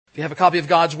If you have a copy of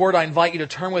God's Word, I invite you to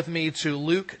turn with me to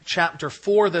Luke chapter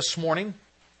 4 this morning.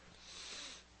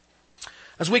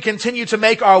 As we continue to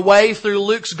make our way through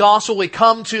Luke's Gospel, we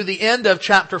come to the end of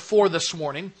chapter 4 this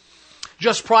morning.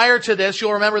 Just prior to this,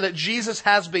 you'll remember that Jesus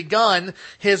has begun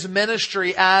His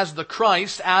ministry as the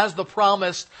Christ, as the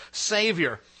promised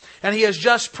Savior. And He has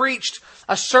just preached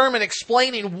a sermon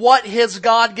explaining what His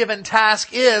God-given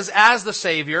task is as the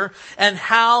Savior and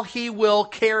how He will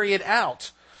carry it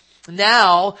out.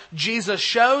 Now, Jesus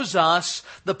shows us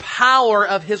the power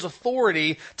of His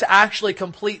authority to actually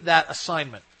complete that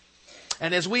assignment.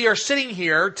 And as we are sitting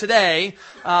here today,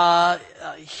 about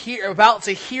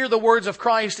to hear the words of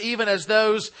Christ, even as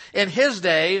those in His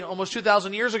day, almost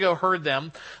 2,000 years ago, heard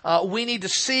them, we need to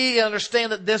see and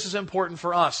understand that this is important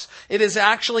for us. It is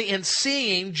actually in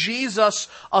seeing Jesus'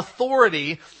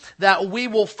 authority that we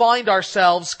will find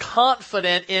ourselves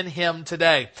confident in Him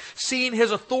today. Seeing His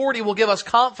authority will give us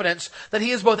confidence that He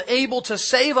is both able to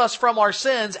save us from our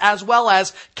sins as well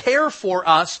as care for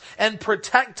us and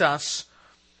protect us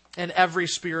in every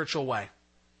spiritual way.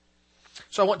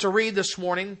 So I want to read this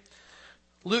morning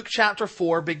Luke chapter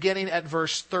 4, beginning at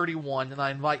verse 31, and I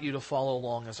invite you to follow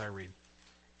along as I read.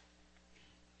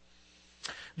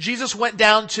 Jesus went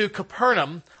down to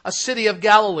Capernaum, a city of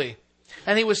Galilee,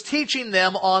 and He was teaching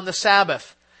them on the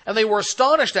Sabbath. And they were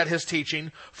astonished at His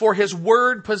teaching, for His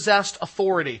word possessed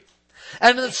authority.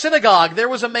 And in the synagogue there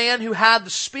was a man who had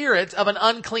the spirit of an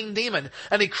unclean demon,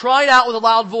 and he cried out with a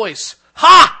loud voice,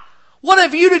 "Ha! What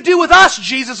have you to do with us,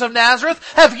 Jesus of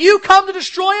Nazareth? Have you come to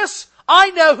destroy us? I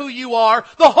know who you are,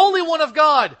 the Holy One of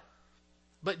God."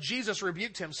 But Jesus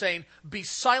rebuked him, saying, "Be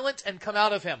silent and come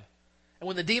out of him." And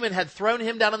when the demon had thrown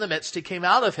him down in the midst, he came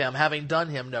out of him, having done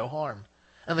him no harm.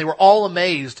 And they were all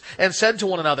amazed and said to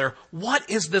one another, "What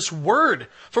is this word?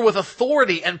 For with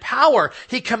authority and power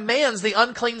He commands the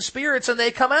unclean spirits, and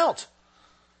they come out."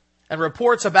 And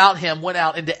reports about Him went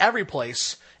out into every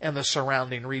place in the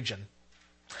surrounding region.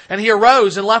 And He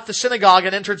arose and left the synagogue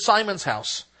and entered Simon's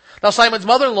house. Now Simon's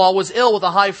mother-in-law was ill with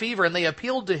a high fever, and they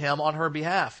appealed to Him on her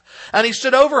behalf. And He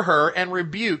stood over her and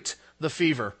rebuked the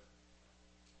fever.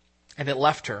 And it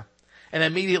left her. And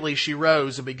immediately she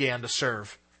rose and began to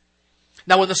serve.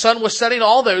 Now when the sun was setting,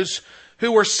 all those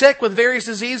who were sick with various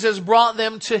diseases brought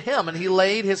them to Him, and He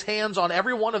laid His hands on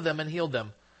every one of them and healed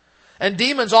them. And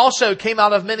demons also came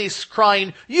out of many,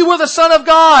 crying, "You are the Son of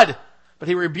God!" But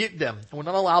He rebuked them and would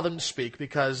not allow them to speak,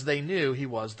 because they knew He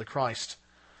was the Christ.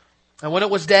 And when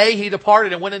it was day, He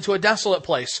departed and went into a desolate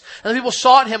place. And the people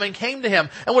sought Him and came to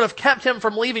Him and would have kept Him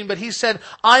from leaving. But He said,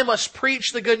 "I must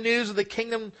preach the good news of the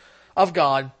kingdom of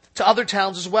God to other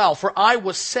towns as well, for I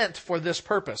was sent for this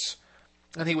purpose."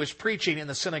 And He was preaching in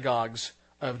the synagogues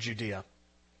of Judea.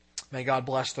 May God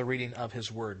bless the reading of His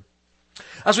word.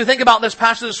 As we think about this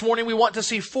passage this morning, we want to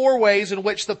see 4 ways in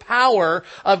which the power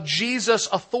of Jesus'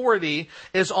 authority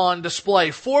is on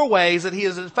display. 4 ways that He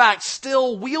is in fact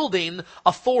still wielding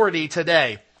authority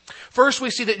today. First, we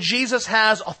see that Jesus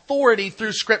has authority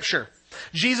through Scripture.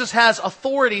 Jesus has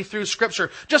authority through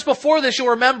Scripture. Just before this, you'll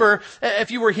remember, if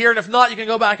you were here, and if not, you can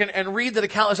go back and read that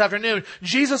account this afternoon.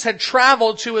 Jesus had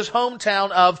traveled to His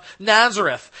hometown of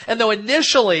Nazareth. And though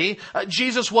initially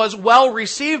Jesus was well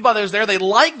received by those there, they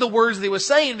liked the words that He was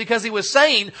saying, because He was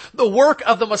saying the work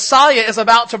of the Messiah is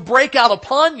about to break out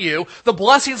upon you. The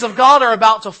blessings of God are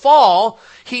about to fall.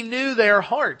 He knew their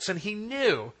hearts, and He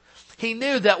knew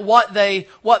that what they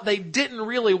didn't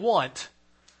really want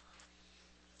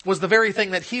was the very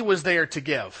thing that He was there to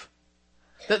give.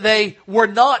 That they were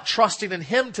not trusting in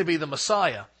Him to be the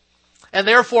Messiah. And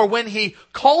therefore, when He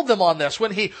called them on this,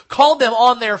 when He called them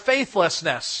on their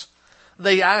faithlessness,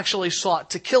 they actually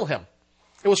sought to kill Him.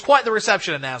 It was quite the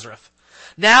reception in Nazareth.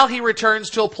 Now He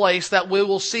returns to a place that we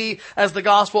will see as the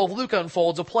Gospel of Luke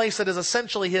unfolds, a place that is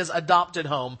essentially His adopted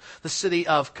home, the city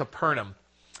of Capernaum.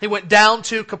 He went down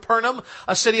to Capernaum,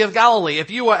 a city of Galilee.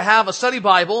 If you have a study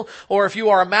Bible, or if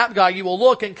you are a map guy, you will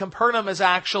look, and Capernaum is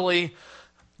actually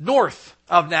north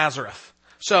of Nazareth.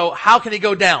 So how can He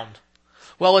go down?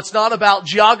 Well, it's not about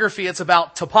geography, it's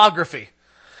about topography.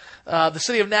 The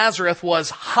city of Nazareth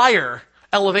was higher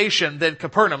elevation than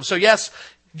Capernaum. So yes,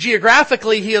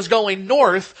 geographically He is going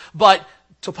north, but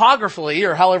topographically,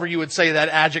 or however you would say that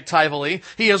adjectively,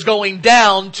 He is going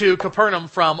down to Capernaum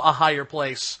from a higher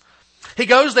place. He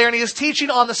goes there and He is teaching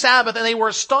on the Sabbath, and they were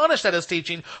astonished at His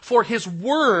teaching, for His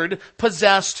word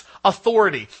possessed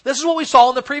authority. This is what we saw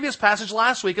in the previous passage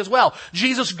last week as well.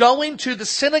 Jesus going to the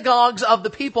synagogues of the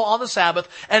people on the Sabbath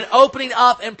and opening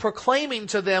up and proclaiming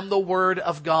to them the word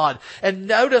of God. And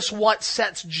notice what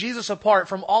sets Jesus apart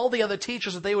from all the other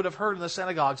teachers that they would have heard in the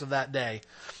synagogues of that day.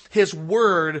 His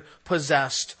word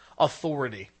possessed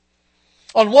authority.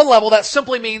 On one level, that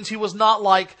simply means he was not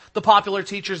like the popular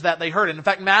teachers that they heard. And in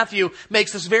fact, Matthew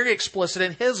makes this very explicit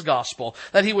in his gospel,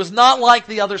 that he was not like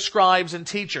the other scribes and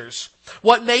teachers.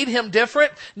 What made him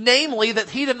different? Namely, that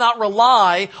he did not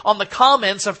rely on the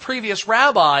comments of previous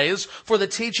rabbis for the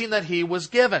teaching that he was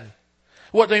given.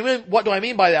 What do I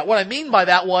mean by that? What I mean by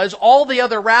that was all the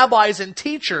other rabbis and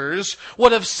teachers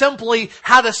would have simply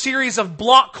had a series of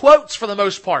block quotes for the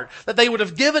most part that they would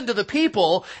have given to the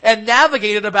people and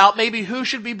navigated about maybe who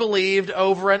should be believed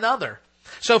over another.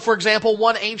 So, for example,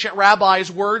 one ancient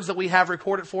rabbi's words that we have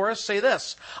recorded for us say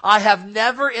this: "I have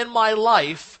never in my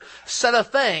life said a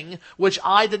thing which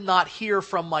I did not hear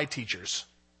from my teachers."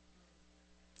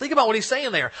 Think about what he's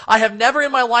saying there. I have never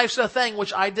in my life said a thing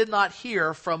which I did not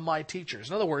hear from my teachers.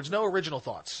 In other words, no original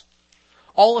thoughts.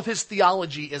 All of his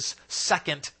theology is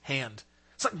second hand.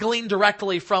 It's not gleaned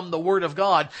directly from the Word of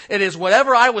God. It is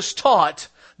whatever I was taught,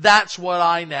 that's what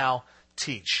I now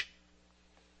teach.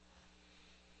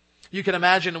 You can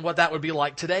imagine what that would be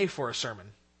like today for a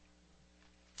sermon.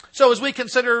 So as we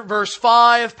consider verse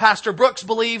 5, Pastor Brooks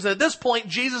believes that at this point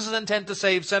Jesus is intent to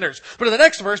save sinners. But in the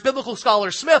next verse, biblical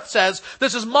scholar Smith says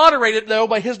this is moderated, though,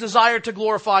 by his desire to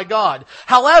glorify God.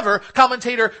 However,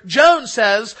 commentator Jones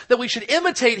says that we should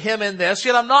imitate him in this,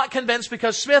 yet I'm not convinced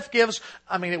because Smith gives,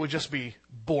 it would just be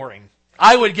boring.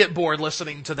 I would get bored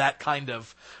listening to that kind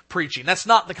of preaching. That's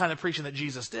not the kind of preaching that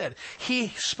Jesus did. He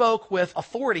spoke with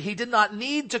authority. He did not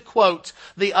need to quote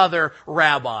the other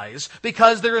rabbis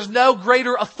because there is no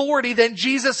greater authority than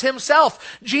Jesus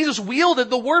himself. Jesus wielded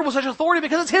the word with such authority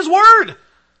because it's his word.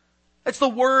 It's the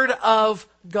word of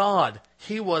God.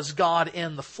 He was God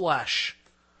in the flesh.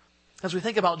 As we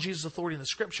think about Jesus' authority in the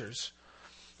scriptures,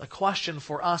 the question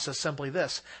for us is simply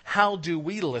this: how do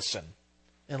we listen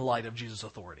in light of Jesus'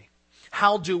 authority?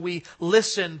 How do we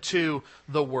listen to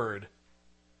the Word?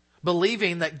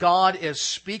 Believing that God is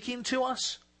speaking to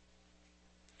us,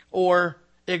 or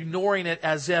ignoring it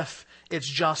as if it's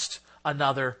just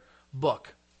another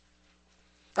book?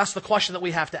 That's the question that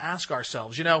we have to ask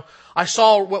ourselves. I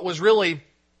saw what was really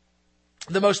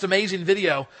the most amazing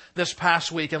video this past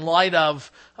week in light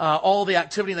of all the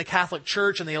activity in the Catholic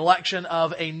Church and the election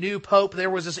of a new pope. There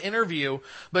was this interview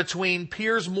between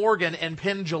Piers Morgan and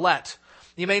Penn Jillette.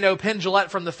 You may know Penn Jillette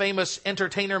from the famous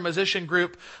entertainer-musician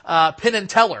group Penn and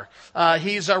Teller.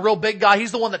 He's a real big guy.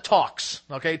 He's the one that talks.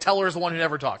 Okay, Teller is the one who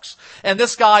never talks. And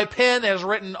this guy, Penn, has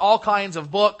written all kinds of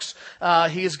books.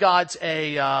 He's got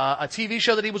a TV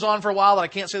show that he was on for a while that I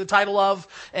can't say the title of.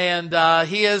 And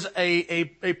he is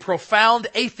a profound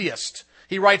atheist.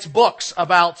 He writes books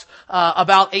about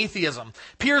atheism.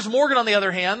 Piers Morgan, on the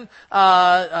other hand,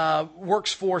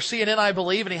 works for CNN, I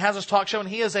believe, and he has his talk show, and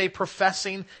he is a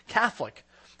professing Catholic.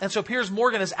 And so Piers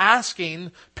Morgan is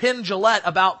asking Penn Jillette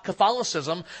about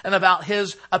Catholicism and about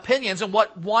his opinions. And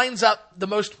what winds up the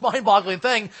most mind-boggling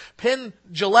thing, Penn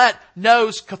Jillette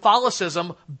knows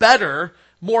Catholicism better,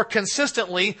 more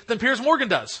consistently than Piers Morgan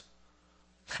does.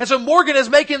 And so Morgan is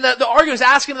making the argument, is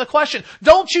asking the question,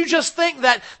 don't you just think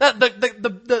that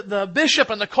the bishop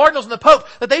and the cardinals and the pope,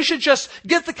 that they should just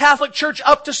get the Catholic Church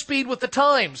up to speed with the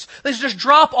times? They should just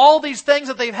drop all these things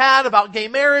that they've had about gay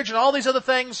marriage and all these other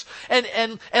things,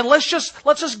 and let's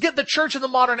just get the church in the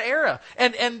modern era.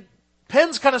 And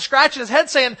Penn's kind of scratching his head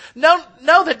saying, no,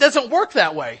 that doesn't work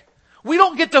that way. We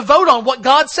don't get to vote on what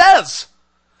God says.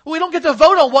 We don't get to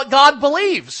vote on what God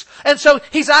believes. And so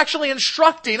he's actually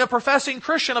instructing a professing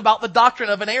Christian about the doctrine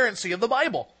of inerrancy of the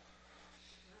Bible.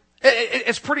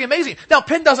 It's pretty amazing. Now,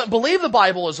 Penn doesn't believe the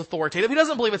Bible is authoritative. He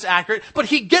doesn't believe it's accurate, but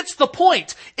he gets the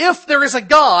point. If there is a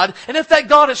God, and if that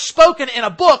God is spoken in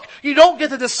a book, you don't get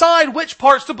to decide which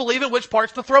parts to believe and which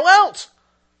parts to throw out.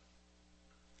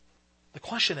 The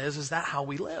question is that how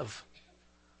we live?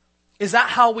 Is that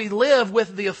how we live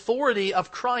with the authority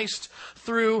of Christ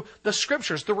through the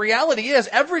Scriptures? The reality is,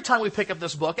 every time we pick up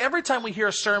this book, every time we hear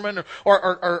a sermon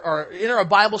or enter a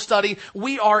Bible study,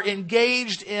 we are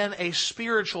engaged in a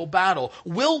spiritual battle.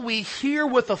 Will we hear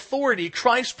with authority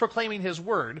Christ proclaiming His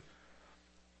Word,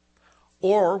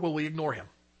 or will we ignore Him?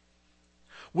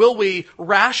 Will we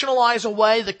rationalize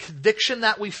away the conviction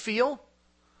that we feel?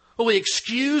 Will we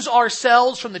excuse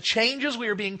ourselves from the changes we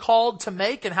are being called to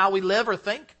make in how we live or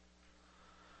think?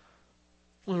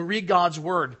 When we read God's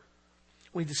Word,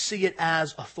 we need to see it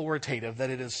as authoritative,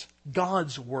 that it is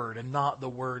God's Word and not the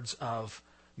words of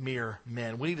mere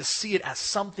men. We need to see it as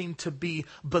something to be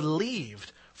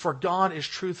believed, for God is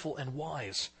truthful and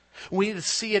wise. We need to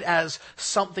see it as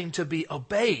something to be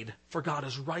obeyed, for God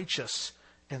is righteous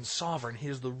and sovereign. He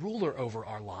is the ruler over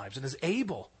our lives and is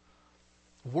able,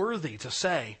 worthy to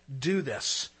say, do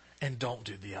this and don't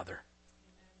do the other.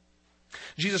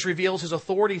 Jesus reveals his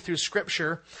authority through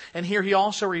Scripture, and here he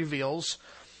also reveals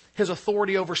his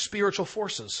authority over spiritual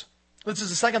forces. This is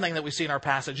the second thing that we see in our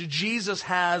passage. Jesus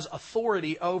has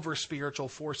authority over spiritual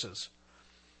forces.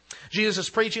 Jesus is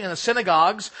preaching in the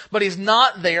synagogues, but he's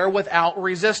not there without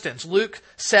resistance. Luke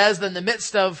says that in the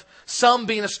midst of some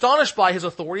being astonished by his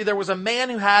authority, there was a man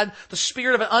who had the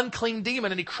spirit of an unclean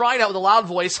demon, and he cried out with a loud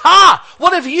voice, "Ha!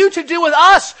 What have you to do with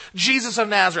us, Jesus of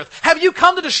Nazareth? Have you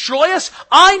come to destroy us?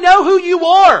 I know who you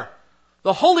are,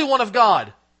 the Holy One of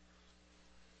God."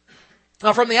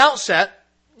 Now, from the outset,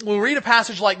 when we read a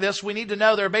passage like this, we need to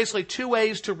know there are basically two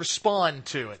ways to respond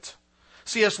to it.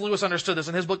 C.S. Lewis understood this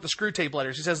in his book, The Screwtape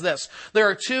Letters. He says this: there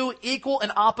are two equal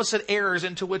and opposite errors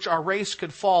into which our race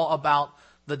could fall about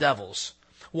the devils.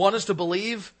 One is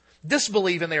to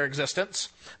disbelieve in their existence.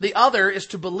 The other is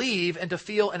to believe and to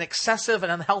feel an excessive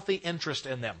and unhealthy interest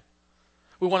in them.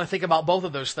 We want to think about both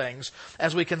of those things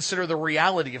as we consider the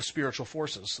reality of spiritual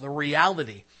forces. The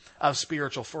reality of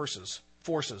spiritual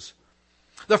forces.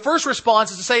 The first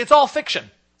response is to say it's all fiction.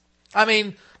 I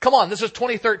mean, come on, this is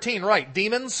 2013, right?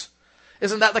 Demons?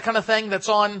 Isn't that the kind of thing that's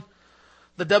on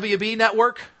the WB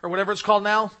network or whatever it's called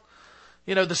now?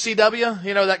 The CW,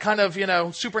 that kind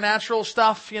of, supernatural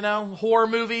stuff, horror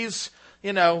movies,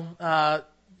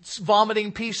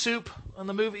 vomiting pea soup in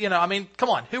the movie, come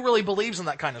on, who really believes in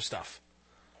that kind of stuff?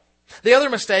 The other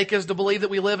mistake is to believe that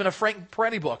we live in a Frank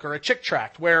Peretti book or a Chick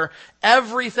tract where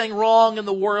everything wrong in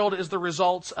the world is the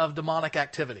result of demonic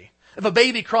activity. If a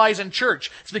baby cries in church,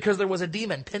 it's because there was a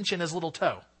demon pinching his little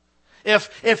toe.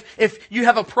 If you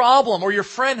have a problem or your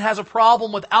friend has a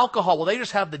problem with alcohol, well, they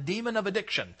just have the demon of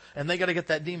addiction and they got to get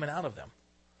that demon out of them.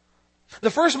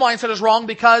 The first mindset is wrong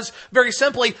because, very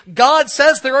simply, God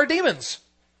says there are demons.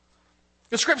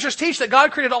 The Scriptures teach that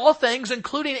God created all things,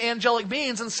 including angelic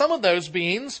beings, and some of those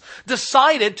beings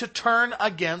decided to turn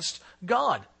against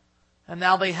God. And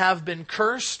now they have been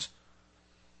cursed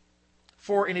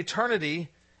for an eternity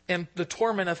in the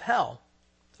torment of hell.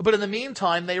 But in the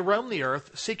meantime, they roam the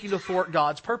earth seeking to thwart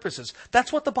God's purposes.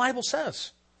 That's what the Bible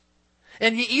says.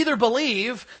 And you either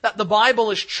believe that the Bible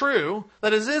is true,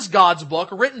 that it is God's book,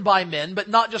 written by men, but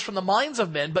not just from the minds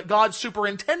of men, but God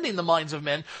superintending the minds of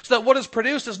men, so that what is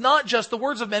produced is not just the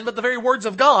words of men, but the very words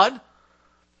of God.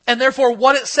 And therefore,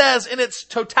 what it says in its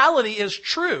totality is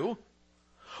true.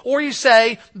 Or you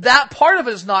say, that part of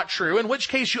it is not true, in which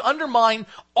case you undermine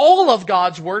all of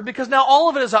God's word, because now all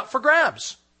of it is up for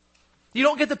grabs. You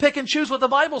don't get to pick and choose what the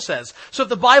Bible says. So if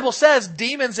the Bible says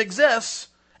demons exist,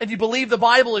 and you believe the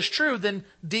Bible is true, then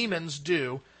demons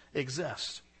do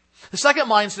exist. The second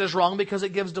mindset is wrong because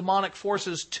it gives demonic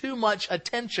forces too much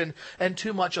attention and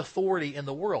too much authority in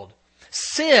the world.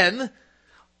 Sin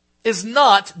is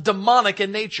not demonic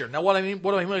in nature. Now, what do I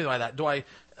mean by that?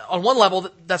 On one level,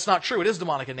 that's not true. It is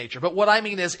demonic in nature. But what I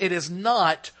mean is it is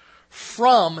not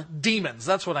from demons.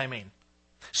 That's what I mean.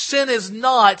 Sin is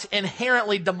not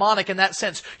inherently demonic in that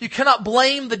sense. You cannot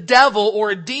blame the devil or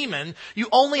a demon. You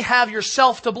only have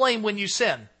yourself to blame when you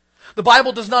sin. The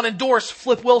Bible does not endorse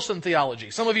Flip Wilson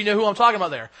theology. Some of you know who I'm talking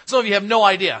about there. Some of you have no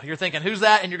idea. You're thinking, who's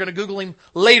that? And you're going to Google him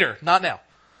later, not now.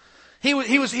 He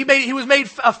was made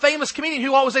a famous comedian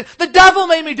who always said, "The devil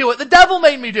made me do it. The devil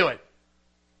made me do it."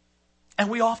 And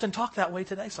we often talk that way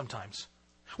today sometimes.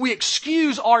 We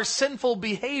excuse our sinful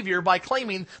behavior by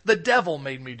claiming the devil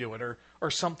made me do it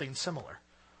or something similar.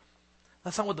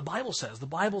 That's not what the Bible says. The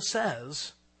Bible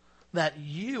says that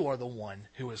you are the one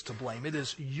who is to blame. It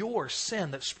is your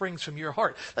sin that springs from your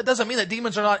heart. That doesn't mean that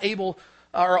demons are not able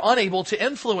or unable to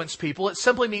influence people. It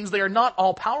simply means they are not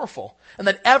all powerful, and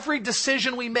that every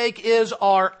decision we make is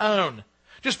our own.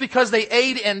 Just because they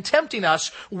aid in tempting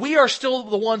us, we are still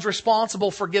the ones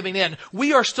responsible for giving in.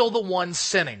 We are still the ones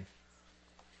sinning.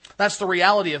 That's the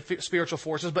reality of spiritual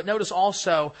forces. But notice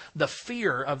also the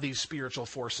fear of these spiritual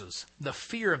forces. The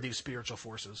fear of these spiritual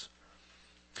forces.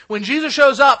 When Jesus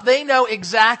shows up, they know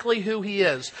exactly who he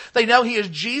is. They know he is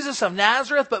Jesus of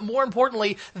Nazareth, but more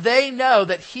importantly, they know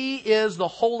that he is the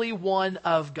Holy One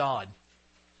of God.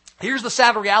 Here's the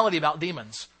sad reality about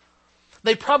demons.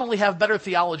 They probably have better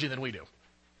theology than we do.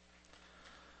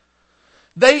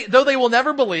 Though they will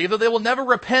never believe, though they will never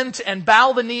repent and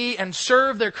bow the knee and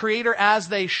serve their Creator as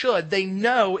they should, they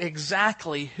know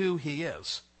exactly who he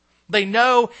is. They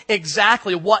know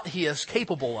exactly what he is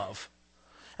capable of.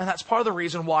 And that's part of the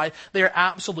reason why they are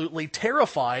absolutely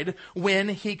terrified when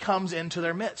he comes into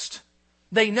their midst.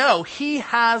 They know he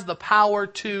has the power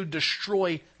to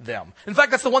destroy them. In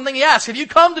fact, that's the one thing he asks. Have you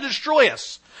come to destroy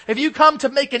us? Have you come to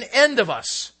make an end of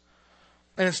us?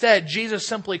 And instead, Jesus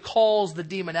simply calls the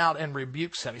demon out and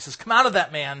rebukes him. He says, "Come out of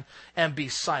that man and be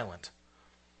silent."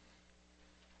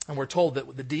 And we're told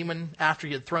that the demon, after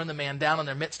he had thrown the man down in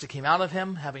their midst, came out of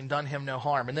him, having done him no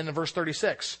harm. And then in verse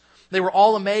 36, they were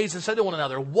all amazed and said to one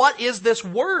another, "What is this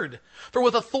word? For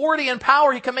with authority and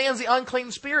power he commands the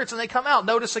unclean spirits, and they come out."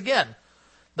 Notice again,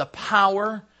 the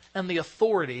power and the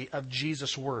authority of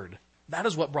Jesus' word. That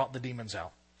is what brought the demons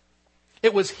out.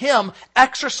 It was him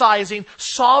exercising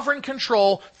sovereign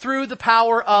control through the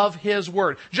power of his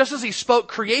word. Just as he spoke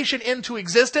creation into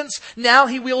existence, now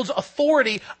he wields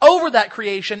authority over that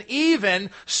creation,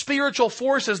 even spiritual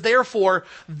forces. Therefore,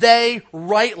 they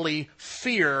rightly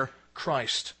fear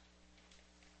Christ.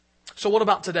 So what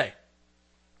about today?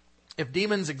 If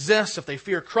demons exist, if they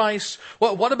fear Christ,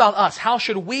 what about us? How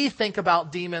should we think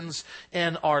about demons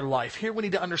in our life? Here we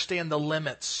need to understand the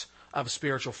limits of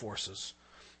spiritual forces.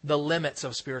 The limits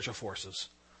of spiritual forces.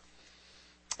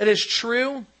 It is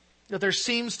true that there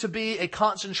seems to be a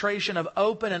concentration of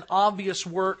open and obvious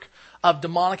work of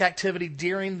demonic activity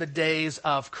during the days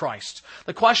of Christ.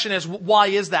 The question is, why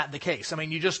is that the case? I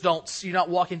mean, you're not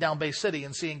walking down Bay City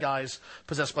and seeing guys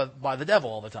possessed by the devil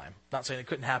all the time. Not saying it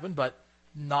couldn't happen, but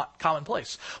not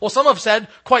commonplace. Well, some have said,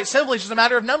 quite simply, it's just a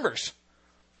matter of numbers.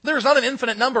 There's not an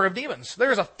infinite number of demons.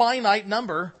 There is a finite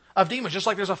number of demons, just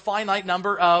like there's a finite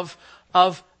number of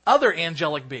other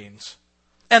angelic beings.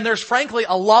 And there's frankly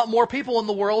a lot more people in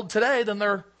the world today than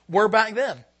there were back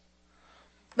then.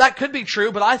 That could be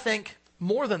true, but I think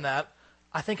more than that,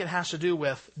 I think it has to do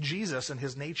with Jesus and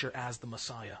his nature as the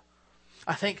Messiah.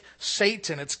 I think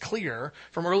Satan, it's clear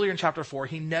from earlier in chapter 4,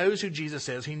 he knows who Jesus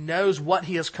is, he knows what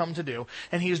he has come to do,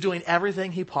 and he is doing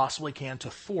everything he possibly can to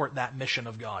thwart that mission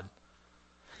of God.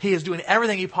 He is doing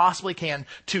everything he possibly can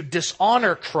to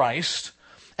dishonor Christ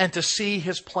and to see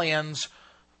his plans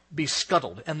be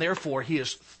scuttled. And therefore, he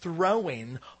is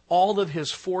throwing all of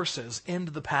his forces into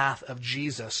the path of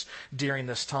Jesus during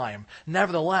this time.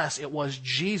 Nevertheless, it was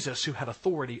Jesus who had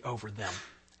authority over them.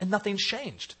 And nothing's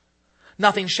changed.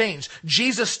 Nothing's changed.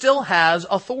 Jesus still has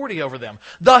authority over them.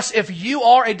 Thus, if you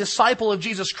are a disciple of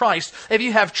Jesus Christ, if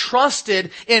you have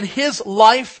trusted in his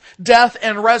life, death,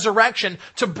 and resurrection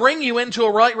to bring you into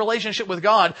a right relationship with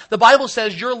God, the Bible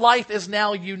says your life is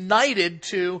now united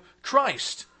to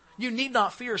Christ. You need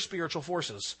not fear spiritual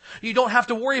forces. You don't have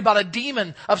to worry about a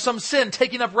demon of some sin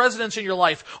taking up residence in your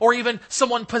life or even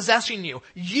someone possessing you.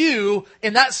 You,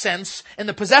 in that sense, in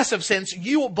the possessive sense,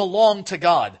 you belong to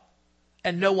God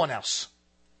and no one else.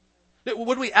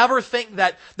 Would we ever think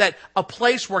that a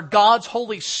place where God's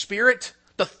Holy Spirit,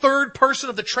 the third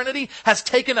person of the Trinity, has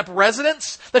taken up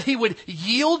residence, that he would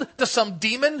yield to some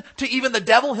demon, to even the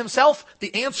devil himself?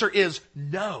 The answer is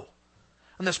no.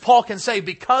 And as Paul can say,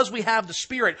 because we have the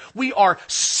Spirit, we are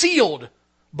sealed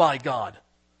by God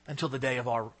until the day of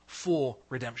our full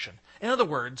redemption. In other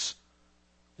words,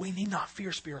 we need not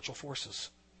fear spiritual forces.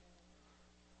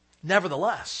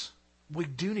 Nevertheless, we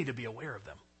do need to be aware of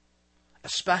them,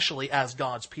 especially as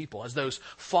God's people, as those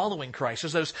following Christ,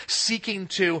 as those seeking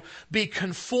to be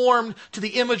conformed to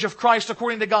the image of Christ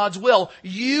according to God's will.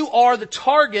 You are the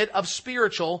target of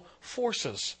spiritual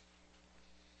forces.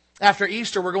 After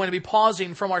Easter, we're going to be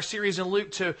pausing from our series in Luke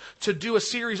to do a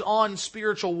series on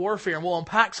spiritual warfare, and we'll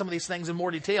unpack some of these things in more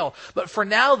detail. But for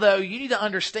now, though, you need to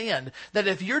understand that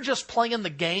if you're just playing the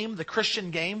game, the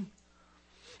Christian game,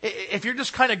 if you're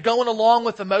just kind of going along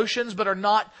with emotions but are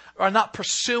not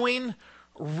pursuing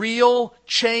real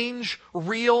change,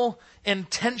 real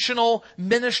intentional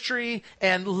ministry,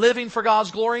 and living for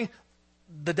God's glory,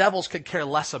 the devils could care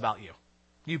less about you.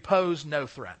 You pose no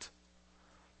threat.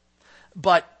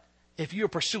 But if you're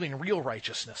pursuing real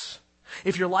righteousness,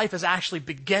 if your life is actually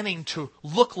beginning to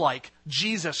look like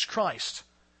Jesus Christ,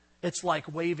 it's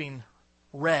like waving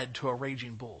red to a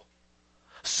raging bull.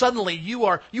 Suddenly you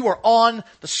are on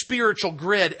the spiritual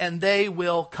grid and they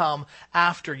will come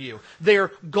after you.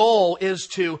 Their goal is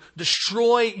to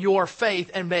destroy your faith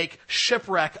and make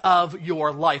shipwreck of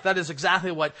your life. That is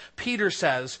exactly what Peter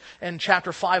says in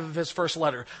chapter 5 of his first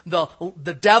letter.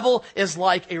 The devil is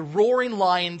like a roaring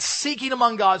lion seeking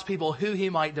among God's people who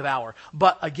he might devour.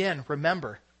 But again,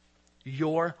 remember,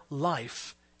 your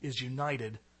life is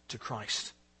united to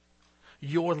Christ.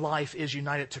 Your life is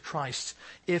united to Christ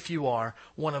if you are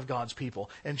one of God's people.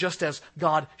 And just as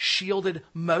God shielded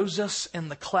Moses in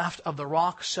the cleft of the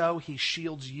rock, so he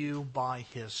shields you by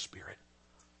his Spirit.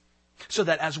 So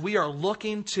that as we are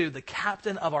looking to the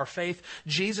captain of our faith,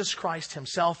 Jesus Christ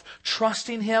himself,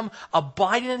 trusting him,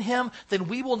 abiding in him, then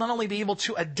we will not only be able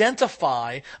to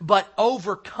identify, but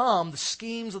overcome the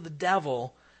schemes of the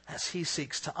devil as he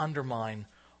seeks to undermine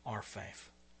our faith.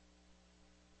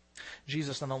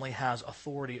 Jesus not only has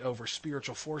authority over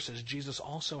spiritual forces, Jesus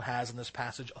also has, in this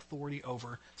passage, authority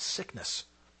over sickness.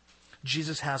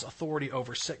 Jesus has authority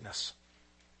over sickness.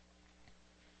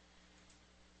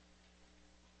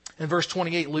 In verse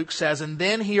 28, Luke says, "And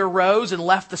then he arose and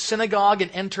left the synagogue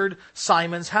and entered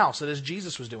Simon's house." That is,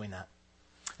 Jesus was doing that.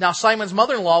 Now Simon's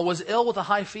mother-in-law was ill with a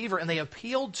high fever, and they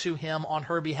appealed to him on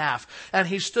her behalf. And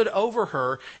he stood over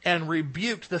her and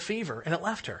rebuked the fever, and it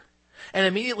left her. And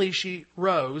immediately she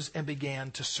rose and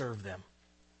began to serve them.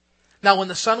 Now when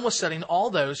the sun was setting, all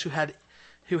those who had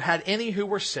any who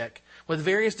were sick with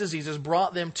various diseases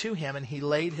brought them to him, and he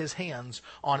laid his hands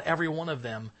on every one of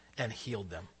them and healed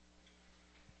them.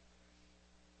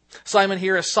 Simon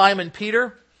here is Simon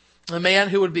Peter, the man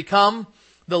who would become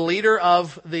the leader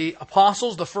of the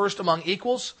apostles, the first among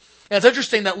equals. And it's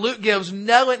interesting that Luke gives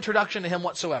no introduction to him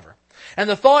whatsoever. And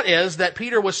the thought is that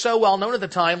Peter was so well known at the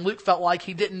time, Luke felt like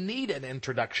he didn't need an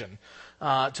introduction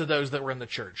to those that were in the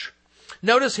church.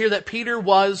 Notice here that Peter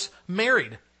was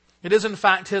married. It is in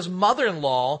fact his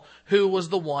mother-in-law who was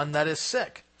the one that is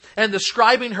sick. And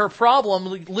describing her problem,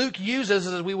 Luke uses,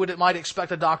 as might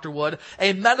expect a doctor would,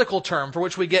 a medical term for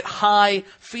which we get high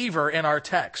fever in our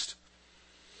text.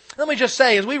 Let me just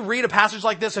say, as we read a passage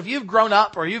like this, if you've grown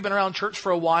up or you've been around church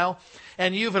for a while,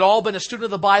 and you've at all been a student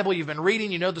of the Bible, you've been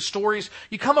reading, you know the stories,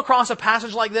 you come across a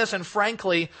passage like this, and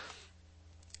frankly,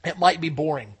 it might be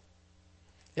boring.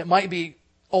 It might be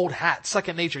old hat,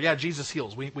 second nature. Yeah, Jesus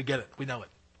heals. We get it. We know it,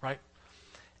 right?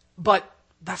 But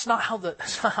that's not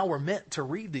how we're meant to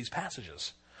read these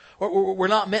passages. We're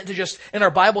not meant to just, in our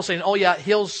Bible, saying, "Oh yeah,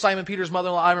 heals Simon Peter's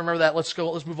mother-in-law. I remember that. Let's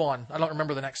move on. I don't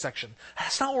remember the next section."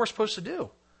 That's not what we're supposed to do.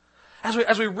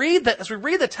 As we read the text,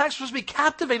 we're supposed to be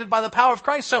captivated by the power of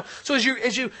Christ. So as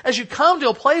you come to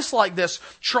a place like this,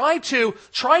 try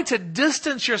to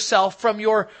distance yourself from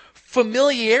your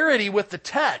familiarity with the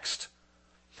text.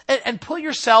 And put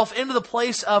yourself into the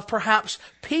place of perhaps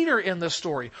Peter in this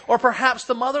story, or perhaps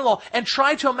the mother-in-law, and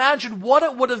try to imagine what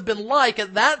it would have been like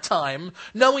at that time,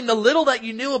 knowing the little that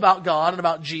you knew about God and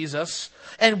about Jesus,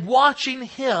 and watching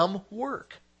Him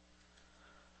work.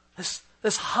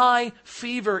 This high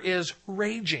fever is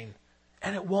raging,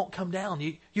 and it won't come down.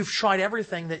 You've tried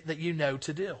everything that you know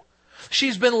to do.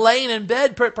 She's been laying in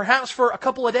bed perhaps for a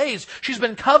couple of days. She's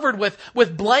been covered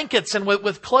with blankets and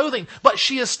with clothing, but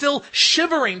she is still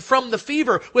shivering from the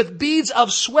fever, with beads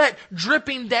of sweat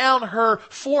dripping down her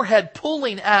forehead,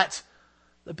 pulling at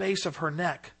the base of her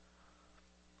neck,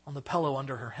 on the pillow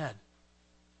under her head.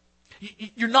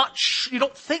 You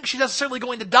don't think she's necessarily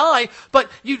going to die, but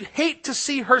you'd hate to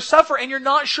see her suffer, and you're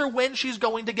not sure when she's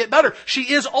going to get better.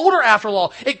 She is older after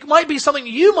all. It might be something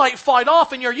you might fight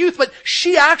off in your youth, but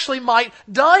she actually might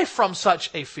die from such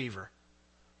a fever.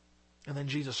 And then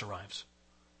Jesus arrives.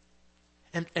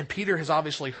 And Peter has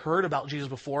obviously heard about Jesus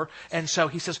before, and so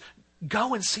he says,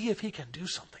 "Go and see if he can do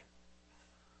something."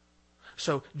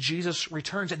 So Jesus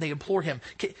returns, and they implore him,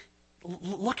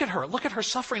 "Look at her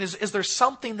suffering. Is there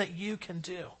something that you can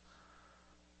do?"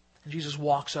 And Jesus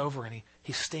walks over and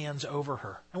he stands over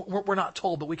her. And we're not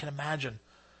told, but we can imagine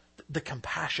the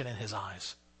compassion in his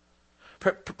eyes.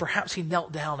 Perhaps he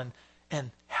knelt down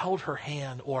and held her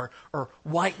hand or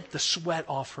wiped the sweat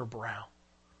off her brow.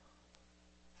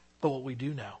 But what we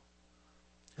do know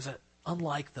is that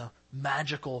unlike the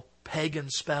magical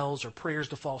pagan spells or prayers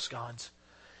to false gods,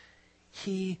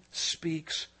 he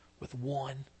speaks with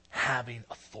one having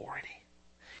authority.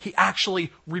 He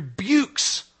actually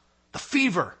rebukes the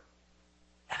fever,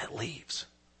 and it leaves.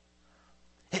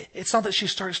 It's not that she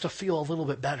starts to feel a little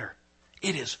bit better.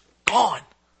 It is gone.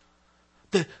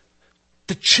 The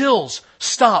chills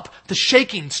stop. The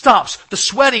shaking stops. The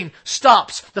sweating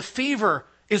stops. The fever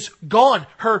is gone.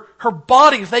 Her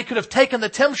body, if they could have taken the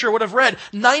temperature, would have read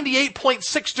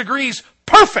 98.6 degrees.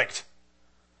 Perfect.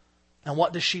 And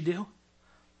what does she do?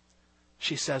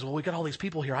 She says, "Well, we got all these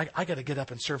people here. I got to get up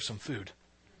and serve some food."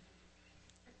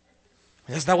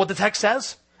 Isn't that what the text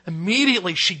says?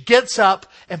 Immediately she gets up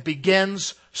and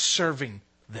begins serving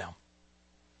them.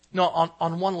 No,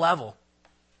 on one level,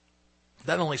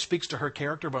 that only speaks to her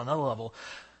character, but on another level,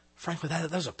 frankly,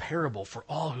 that is a parable for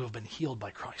all who have been healed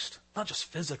by Christ. Not just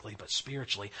physically, but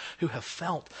spiritually, who have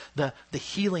felt the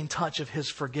healing touch of His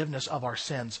forgiveness of our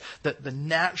sins. The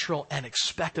natural and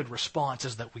expected response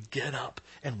is that we get up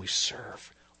and we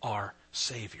serve our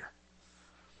Savior.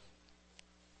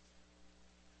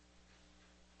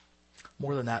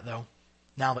 More than that, though,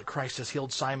 now that Christ has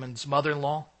healed Simon's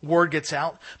mother-in-law, word gets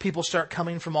out. People start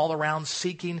coming from all around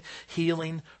seeking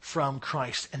healing from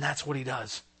Christ. And that's what He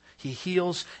does. He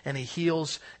heals and He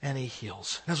heals and He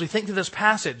heals. And as we think through this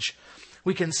passage,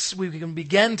 we can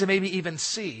begin to maybe even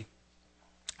see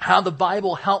how the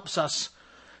Bible helps us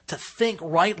to think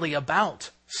rightly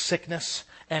about sickness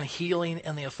and healing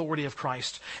and the authority of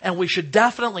Christ. And we should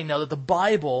definitely know that the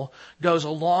Bible goes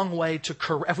a long way to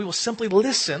correct. If we will simply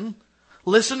listen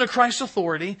Listen to Christ's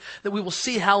authority, that we will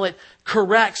see how it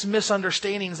corrects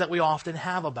misunderstandings that we often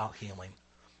have about healing.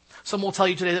 Some will tell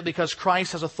you today that because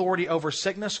Christ has authority over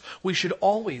sickness, we should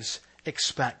always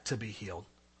expect to be healed.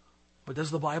 But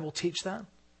does the Bible teach that?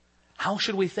 How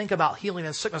should we think about healing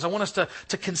and sickness? I want us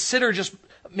to consider just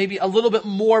maybe a little bit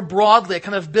more broadly, a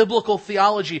kind of biblical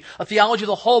theology, a theology of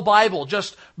the whole Bible,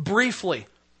 just briefly,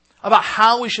 about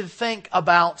how we should think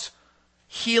about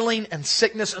healing and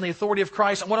sickness and the authority of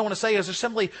Christ. And what I want to say is there's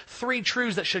simply three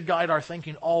truths that should guide our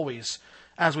thinking always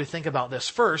as we think about this.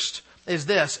 First is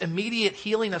this: immediate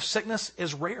healing of sickness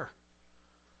is rare.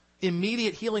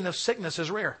 Immediate healing of sickness is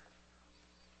rare.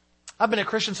 I've been a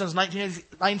Christian since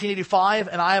 1985,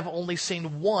 and I have only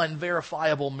seen one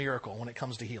verifiable miracle when it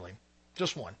comes to healing.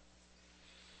 Just one.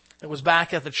 It was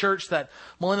back at the church that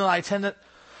Melinda and I attended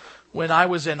when I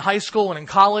was in high school and in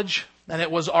college, and it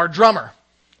was our drummer.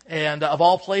 And of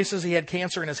all places, he had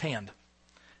cancer in his hand.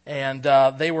 And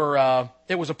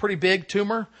it was a pretty big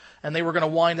tumor, and they were going to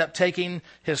wind up taking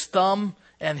his thumb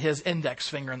and his index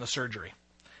finger in the surgery.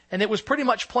 And it was pretty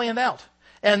much planned out.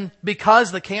 And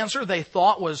because the cancer they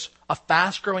thought was a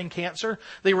fast-growing cancer,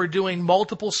 they were doing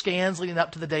multiple scans leading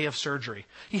up to the day of surgery.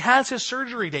 He has his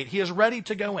surgery date. He is ready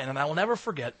to go in. And I will never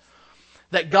forget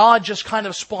that God just kind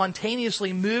of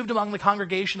spontaneously moved among the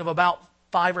congregation of about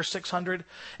 500 or 600,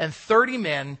 and 30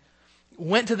 men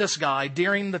went to this guy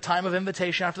during the time of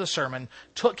invitation after the sermon,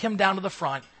 took him down to the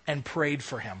front, and prayed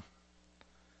for him.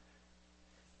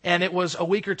 And it was a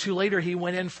week or two later he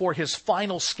went in for his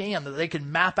final scan that they could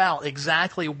map out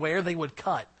exactly where they would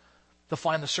cut to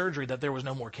find the surgery that there was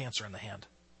no more cancer in the hand.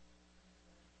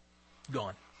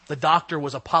 Gone. The doctor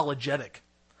was apologetic.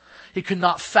 He could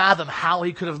not fathom how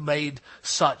he could have made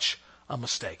such a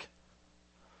mistake.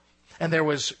 And there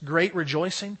was great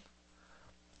rejoicing,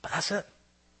 but that's it.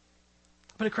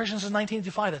 I've been a Christian since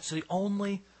 1985. That's the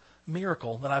only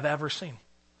miracle that I've ever seen.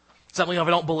 Does that mean if I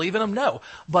don't believe in them? No.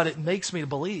 But it makes me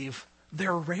believe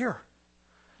they're rare.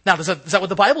 Now, is that what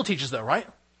the Bible teaches, though, right?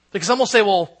 Because some will say,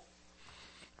 well,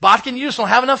 Botkin, you just don't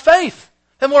have enough faith.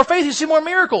 Have more faith, you see more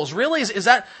miracles. Really? Is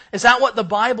that what the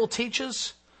Bible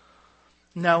teaches?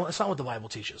 No, that's not what the Bible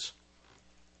teaches.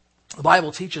 The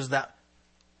Bible teaches that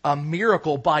a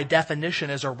miracle, by definition,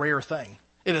 is a rare thing.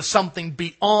 It is something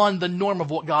beyond the norm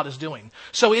of what God is doing.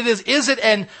 So is it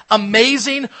an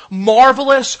amazing,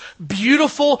 marvelous,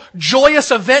 beautiful,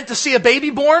 joyous event to see a baby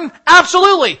born?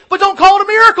 Absolutely. But don't call it a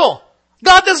miracle.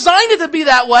 God designed it to be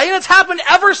that way, and it's happened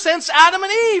ever since Adam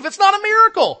and Eve. It's not a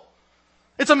miracle.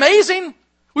 It's amazing.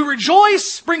 We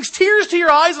rejoice, brings tears to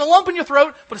your eyes and a lump in your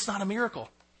throat, but it's not a miracle.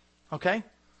 Okay?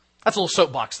 That's a little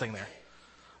soapbox thing there.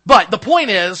 But the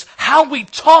point is, how we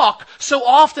talk so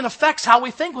often affects how we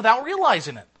think without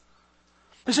realizing it.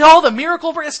 They say, oh, the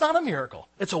miracle, it's not a miracle.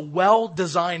 It's a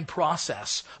well-designed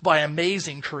process by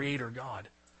amazing Creator God.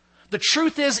 The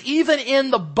truth is, even in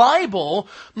the Bible,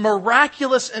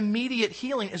 miraculous immediate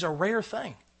healing is a rare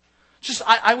thing.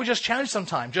 I would just challenge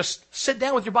sometime. Just sit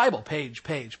down with your Bible, page,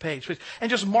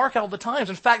 and just mark out the times.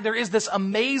 In fact, there is this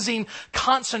amazing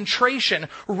concentration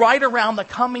right around the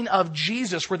coming of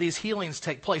Jesus where these healings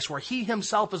take place, where He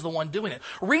Himself is the one doing it.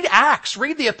 Read Acts,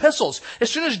 read the epistles. As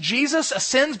soon as Jesus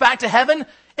ascends back to heaven,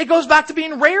 it goes back to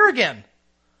being rare again.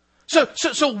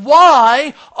 So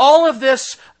why all of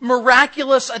this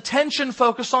miraculous attention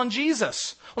focus on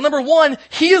Jesus? Well, number one,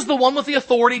 He is the one with the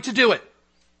authority to do it.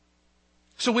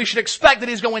 So we should expect that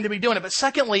He's going to be doing it. But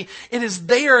secondly, it is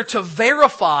there to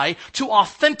verify, to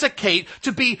authenticate,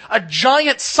 to be a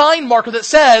giant sign marker that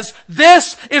says,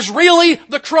 this is really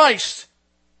the Christ.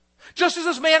 Just as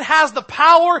this man has the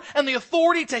power and the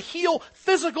authority to heal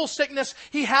physical sickness,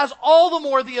 he has all the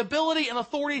more the ability and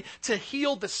authority to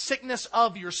heal the sickness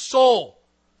of your soul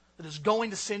that is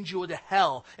going to send you into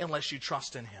hell unless you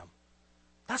trust in Him.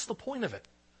 That's the point of it.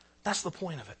 That's the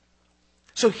point of it.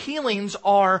 So healings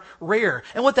are rare.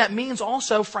 And what that means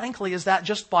also, frankly, is that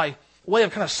just by way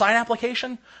of kind of side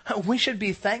application, we should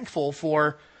be thankful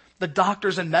for the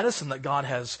doctors and medicine that God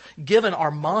has given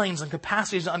our minds and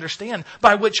capacities to understand,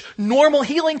 by which normal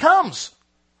healing comes.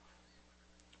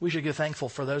 We should be thankful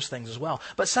for those things as well.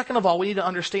 But second of all, we need to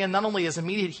understand not only is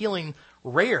immediate healing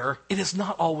rare, it is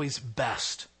not always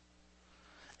best.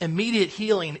 Immediate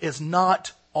healing is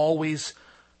not always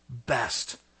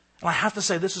best. And I have to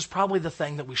say, this is probably the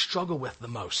thing that we struggle with the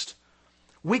most.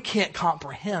 We can't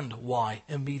comprehend why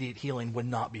immediate healing would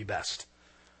not be best.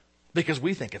 Because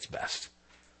we think it's best.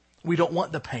 We don't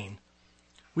want the pain.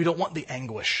 We don't want the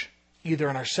anguish, either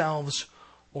in ourselves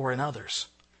or in others.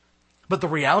 But the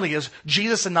reality is,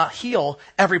 Jesus did not heal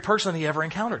every person He ever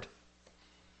encountered.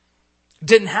 It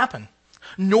didn't happen.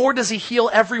 Nor does He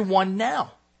heal everyone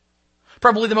now.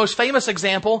 Probably the most famous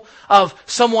example of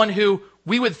someone who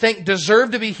we would think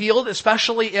deserved to be healed,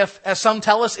 especially if, as some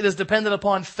tell us, it is dependent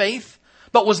upon faith,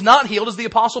 but was not healed, is the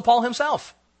Apostle Paul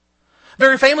himself.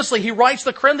 Very famously, he writes to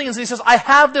the Corinthians and he says, I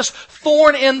have this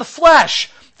thorn in the flesh.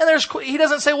 And he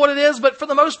doesn't say what it is, but for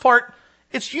the most part,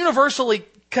 it's universally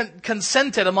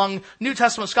consented among New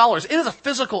Testament scholars. It is a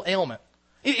physical ailment.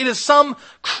 It is some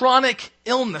chronic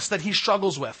illness that he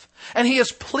struggles with. And he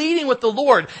is pleading with the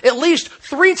Lord at least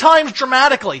 3 times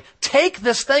dramatically, take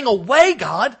this thing away,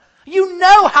 God. You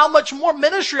know how much more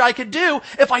ministry I could do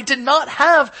if I did not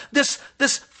have this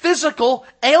physical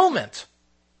ailment.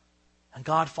 And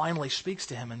God finally speaks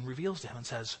to him and reveals to him and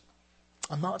says,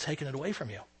 I'm not taking it away from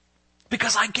you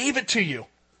because I gave it to you.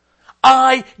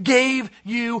 I gave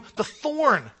you the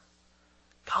thorn.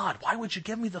 God, why would you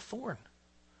give me the thorn?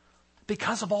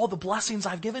 Because of all the blessings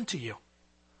I've given to you.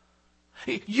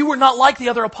 You were not like the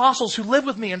other apostles who lived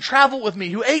with me and traveled with me,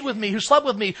 who ate with me, who slept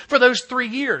with me for those 3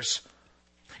 years.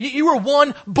 You were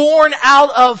one born out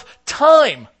of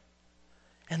time.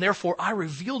 And therefore I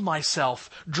revealed myself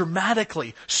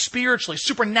dramatically, spiritually,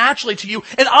 supernaturally to you,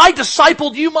 and I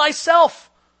discipled you myself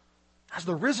as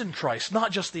the risen Christ,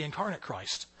 not just the incarnate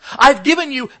Christ. I've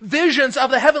given you visions of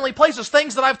the heavenly places,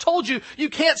 things that I've told you you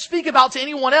can't speak about to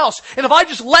anyone else. And if I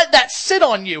just let that sit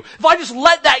on you, if I just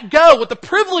let that go with the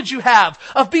privilege you have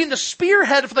of being the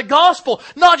spearhead for the gospel,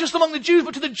 not just among the Jews,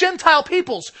 but to the Gentile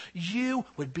peoples, you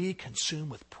would be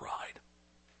consumed with pride.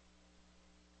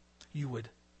 You would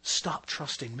stop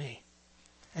trusting me.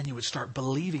 And you would start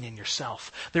believing in yourself.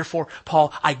 Therefore,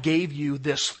 Paul, I gave you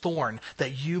this thorn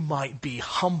that you might be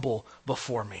humble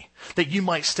before me. That you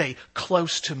might stay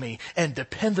close to me and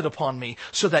dependent upon me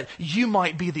so that you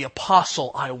might be the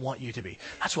apostle I want you to be.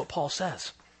 That's what Paul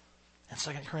says in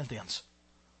 2 Corinthians.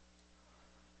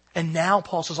 And now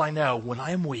Paul says, I know when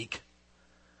I am weak,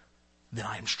 then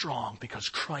I am strong because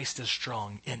Christ is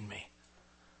strong in me.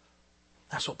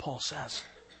 That's what Paul says.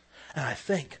 And I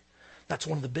think that's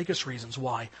one of the biggest reasons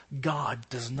why God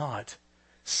does not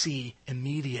see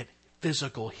immediate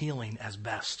physical healing as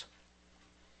best.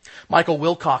 Michael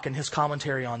Wilcock, in his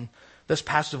commentary on this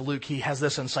passage of Luke, he has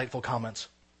this insightful comments.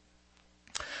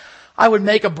 I would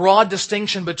make a broad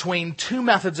distinction between 2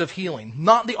 methods of healing,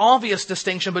 not the obvious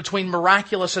distinction between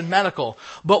miraculous and medical,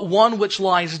 but one which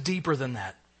lies deeper than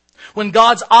that. When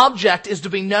God's object is to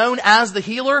be known as the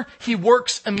healer, He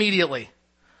works immediately.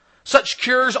 Such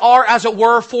cures are, as it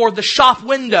were, for the shop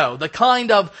window, the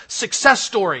kind of success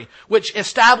story which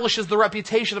establishes the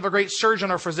reputation of a great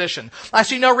surgeon or physician. I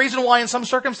see no reason why in some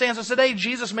circumstances today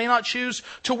Jesus may not choose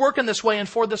to work in this way and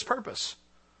for this purpose.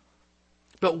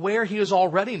 But where He is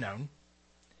already known,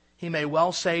 He may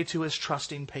well say to His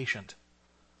trusting patient,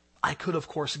 I could of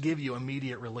course give you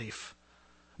immediate relief,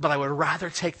 but I would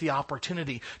rather take the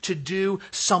opportunity to do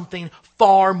something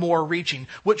far more reaching,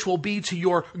 which will be to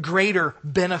your greater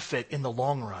benefit in the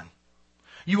long run.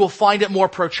 You will find it more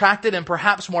protracted and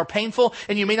perhaps more painful,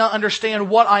 and you may not understand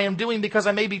what I am doing because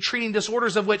I may be treating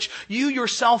disorders of which you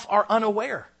yourself are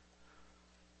unaware.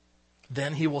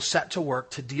 Then He will set to work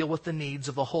to deal with the needs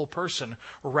of the whole person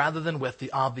rather than with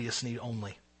the obvious need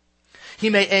only. He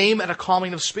may aim at a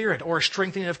calming of spirit or a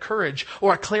strengthening of courage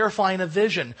or a clarifying of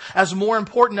vision as more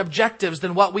important objectives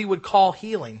than what we would call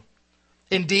healing.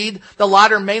 Indeed, the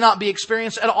latter may not be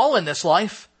experienced at all in this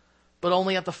life, but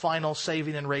only at the final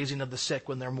saving and raising of the sick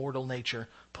when their mortal nature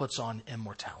puts on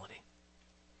immortality.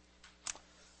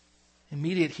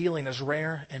 Immediate healing is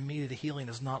rare. Immediate healing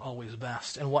is not always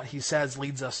best. And what he says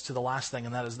leads us to the last thing,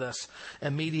 and that is this.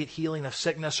 Immediate healing of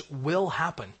sickness will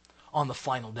happen on the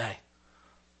final day.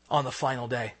 On the final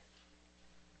day.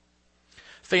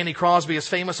 Fanny Crosby is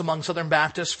famous among Southern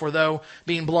Baptists for, though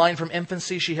being blind from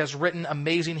infancy, she has written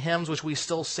amazing hymns which we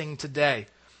still sing today.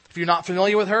 If you're not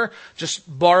familiar with her, just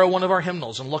borrow one of our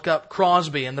hymnals and look up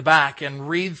Crosby in the back and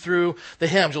read through the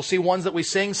hymns. You'll see ones that we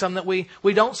sing, some that we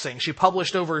don't sing. She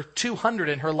published over 200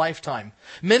 in her lifetime,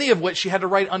 many of which she had to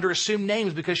write under assumed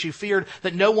names because she feared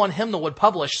that no one hymnal would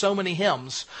publish so many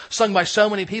hymns sung by so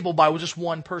many people by just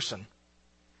one person.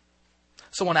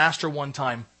 Someone asked her one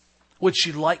time, would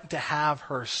she like to have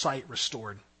her sight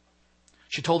restored?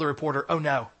 She told the reporter, oh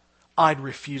no, I'd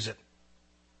refuse it.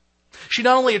 She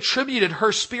not only attributed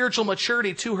her spiritual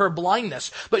maturity to her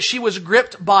blindness, but she was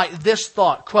gripped by this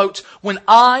thought, quote, when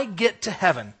I get to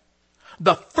heaven,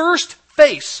 the first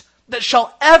face that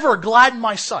shall ever gladden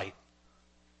my sight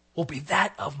will be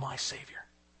that of my Savior.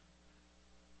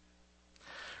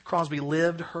 Crosby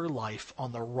lived her life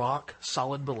on the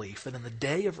rock-solid belief that in the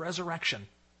day of resurrection,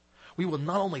 we will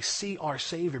not only see our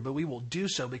Savior, but we will do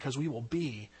so because we will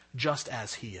be just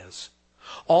as He is.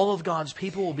 All of God's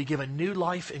people will be given new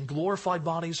life in glorified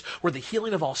bodies where the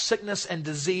healing of all sickness and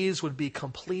disease would be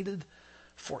completed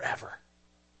forever.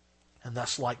 And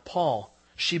thus, like Paul,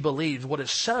 she believed what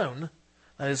is sown,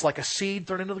 that is like a seed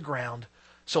thrown into the ground,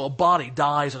 so a body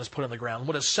dies and is put in the ground.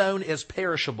 What is sown is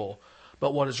perishable,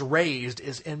 but what is raised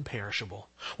is imperishable.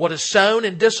 What is sown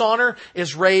in dishonor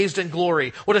is raised in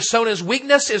glory. What is sown as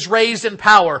weakness is raised in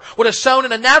power. What is sown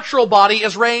in a natural body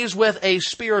is raised with a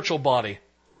spiritual body.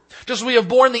 Just as we have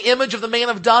borne the image of the man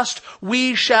of dust,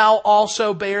 we shall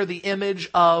also bear the image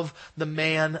of the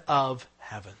man of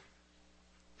heaven.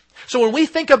 So when we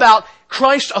think about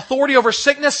Christ's authority over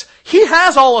sickness, He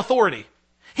has all authority.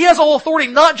 He has all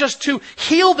authority not just to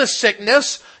heal the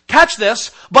sickness, catch this,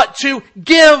 but to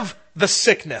give the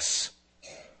sickness.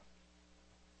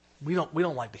 We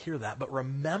don't like to hear that, but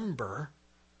remember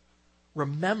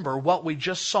what we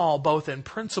just saw both in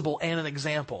principle and in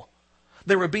example.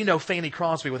 There would be no Fanny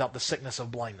Crosby without the sickness of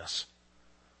blindness.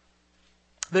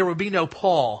 There would be no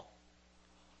Paul,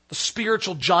 the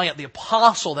spiritual giant, the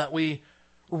apostle that we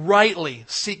rightly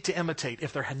seek to imitate,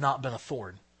 if there had not been a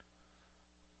thorn.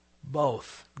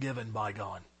 Both given by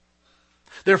God.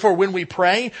 Therefore, when we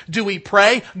pray, do we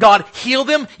pray, God, heal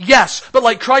them? Yes. But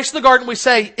like Christ in the garden, we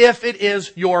say, if it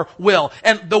is your will.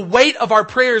 And the weight of our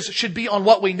prayers should be on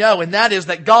what we know, and that is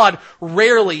that God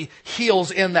rarely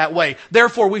heals in that way.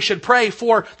 Therefore, we should pray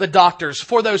for the doctors,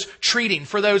 for those treating,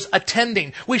 for those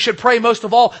attending. We should pray most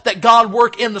of all that God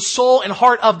work in the soul and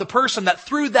heart of the person, that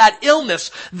through that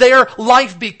illness, their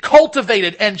life be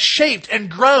cultivated and shaped and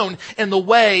grown in the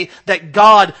way that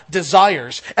God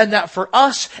desires. And that for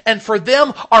us and for them,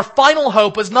 our final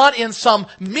hope is not in some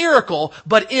miracle,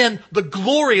 but in the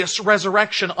glorious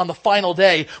resurrection on the final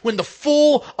day, when the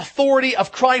full authority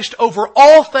of Christ over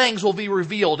all things will be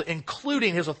revealed,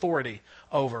 including His authority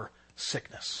over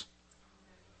sickness.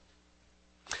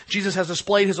 Jesus has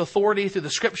displayed His authority through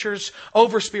the Scriptures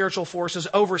over spiritual forces,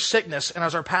 over sickness, and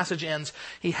as our passage ends,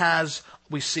 He has,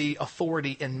 we see,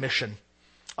 authority in mission.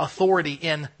 Authority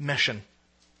in mission.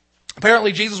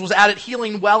 Apparently, Jesus was at it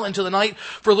healing well into the night,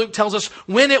 for Luke tells us,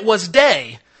 when it was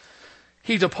day,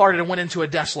 He departed and went into a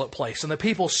desolate place. And the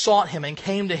people sought Him and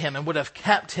came to Him and would have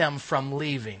kept Him from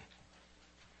leaving.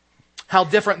 How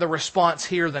different the response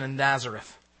here than in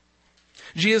Nazareth.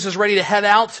 Jesus is ready to head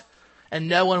out, and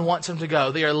no one wants Him to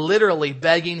go. They are literally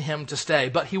begging Him to stay,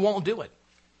 but He won't do it.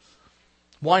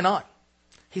 Why not?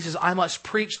 He says, I must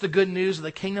preach the good news of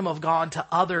the kingdom of God to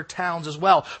other towns as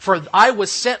well. For I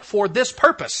was sent for this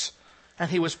purpose. And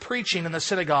He was preaching in the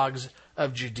synagogues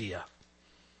of Judea.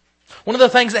 One of the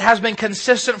things that has been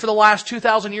consistent for the last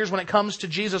 2,000 years when it comes to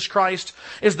Jesus Christ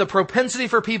is the propensity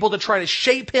for people to try to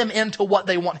shape Him into what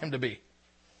they want Him to be.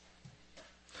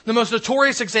 The most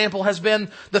notorious example has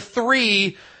been the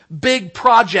 3 big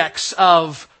projects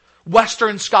of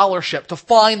Western scholarship to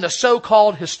find the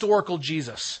so-called historical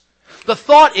Jesus. The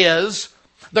thought is,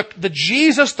 the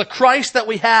Jesus, the Christ that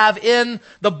we have in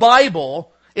the Bible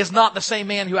is not the same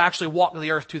man who actually walked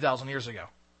the earth 2,000 years ago.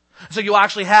 So you'll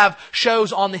actually have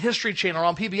shows on the History Channel or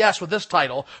on PBS with this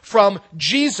title, From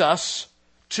Jesus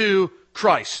to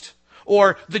Christ.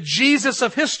 Or The Jesus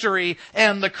of History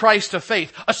and the Christ of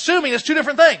Faith. Assuming it's 2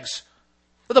 different things.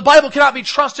 But the Bible cannot be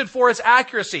trusted for its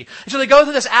accuracy. And so they go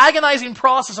through this agonizing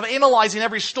process of analyzing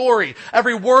every story,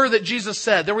 every word that Jesus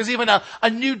said. There was even a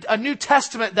New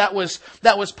Testament that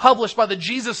was published by the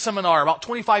Jesus Seminar about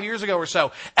 25 years ago or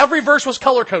so. Every verse was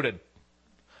color-coded.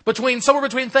 Somewhere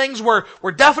between things where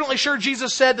we're definitely sure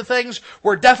Jesus said the things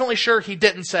we're definitely sure He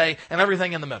didn't say, and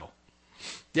everything in the middle.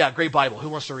 Yeah, great Bible. Who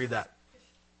wants to read that?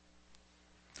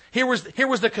 Here was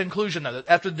the conclusion, though.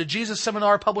 After the Jesus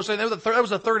Seminar published, that was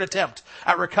the 3rd attempt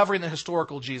at recovering the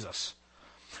historical Jesus.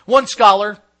 One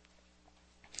scholar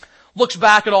looks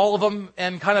back at all of them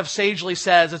and kind of sagely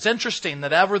says, it's interesting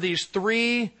that ever these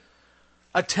 3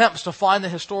 attempts to find the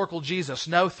historical Jesus,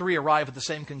 no 3 arrive at the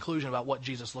same conclusion about what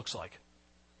Jesus looks like.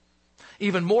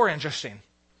 Even more interesting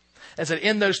is that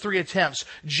in those 3 attempts,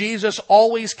 Jesus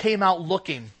always came out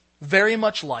looking very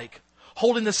much like,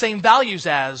 holding the same values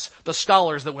as the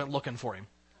scholars that went looking for Him.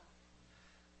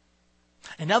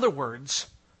 In other words,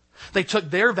 they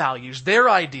took their values, their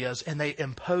ideas, and they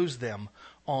imposed them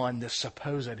on this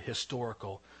supposed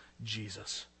historical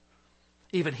Jesus.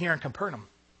 Even here in Capernaum,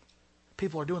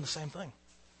 people are doing the same thing.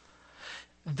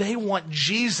 They want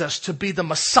Jesus to be the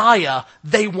Messiah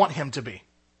they want Him to be.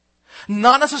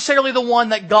 Not necessarily the one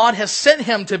that God has sent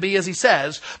Him to be, as He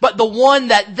says, but the one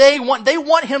that they want. They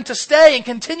want Him to stay and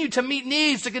continue to meet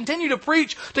needs, to continue to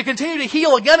preach, to continue to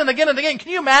heal again and again and again.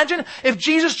 Can you imagine if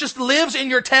Jesus just lives in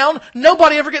your town,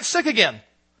 nobody ever gets sick again?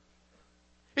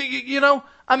 Yeah,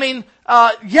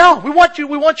 we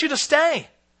want you to stay.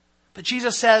 But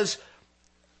Jesus says,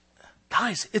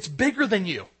 guys, it's bigger than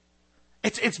you.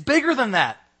 It's bigger than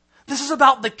that. This is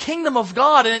about the kingdom of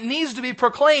God, and it needs to be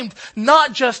proclaimed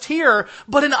not just here,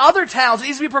 but in other towns. It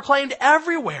needs to be proclaimed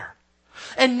everywhere.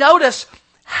 And notice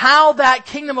how that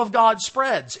kingdom of God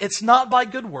spreads. It's not by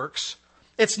good works.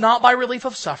 It's not by relief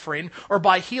of suffering or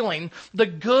by healing. The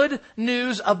good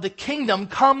news of the kingdom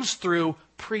comes through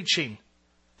preaching.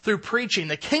 Through preaching.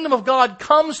 The kingdom of God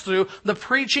comes through the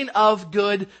preaching of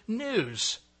good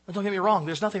news. But don't get me wrong,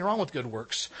 there's nothing wrong with good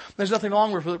works. There's nothing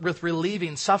wrong with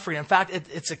relieving suffering. In fact,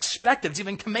 it's expected. It's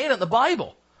even commanded in the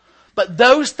Bible. But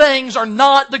those things are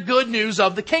not the good news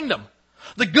of the kingdom.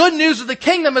 The good news of the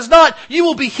kingdom is not, you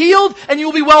will be healed and you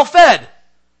will be well fed.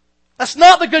 That's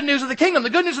not the good news of the kingdom. The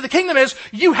good news of the kingdom is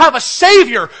you have a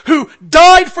Savior who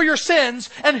died for your sins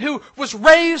and who was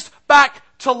raised back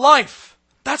to life.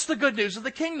 That's the good news of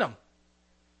the kingdom.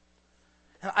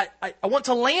 I want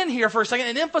to land here for a second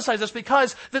and emphasize this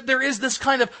because that there is this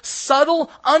kind of subtle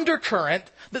undercurrent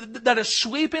that is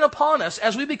sweeping upon us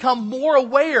as we become more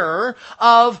aware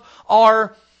of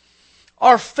our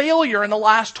failure in the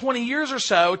last 20 years or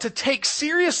so to take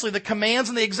seriously the commands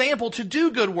and the example to do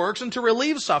good works and to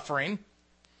relieve suffering.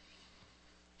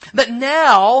 That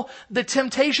now the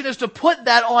temptation is to put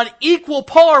that on equal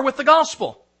par with the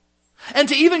gospel. And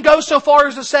to even go so far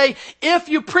as to say, if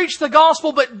you preach the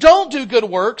gospel but don't do good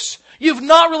works, you've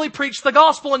not really preached the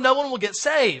gospel and no one will get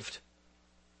saved.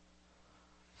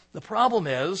 The problem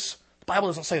is, the Bible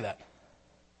doesn't say that.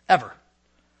 Ever.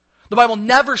 The Bible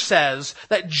never says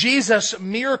that Jesus'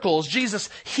 miracles, Jesus'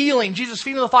 healing, Jesus'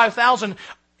 feeding of the 5,000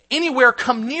 anywhere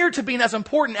come near to being as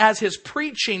important as His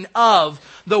preaching of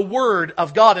the Word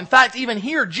of God. In fact, even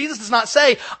here, Jesus does not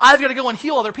say, I've got to go and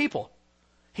heal other people.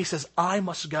 He says, I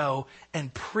must go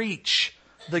and preach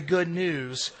the good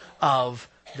news of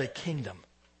the kingdom.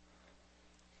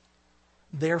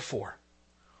 Therefore,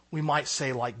 we might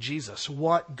say like Jesus,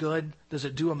 what good does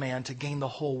it do a man to gain the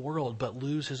whole world but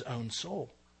lose his own soul?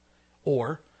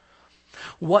 Or,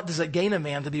 what does it gain a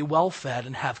man to be well fed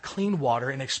and have clean water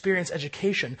and experience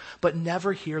education but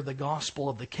never hear the gospel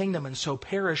of the kingdom and so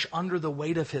perish under the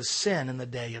weight of his sin in the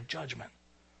day of judgment?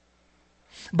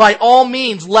 By all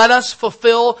means, let us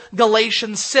fulfill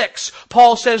Galatians 6.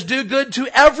 Paul says, do good to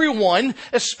everyone,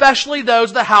 especially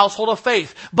those of the household of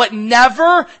faith. But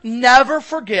never, never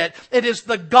forget, it is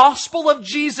the gospel of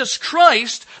Jesus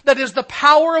Christ that is the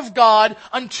power of God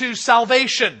unto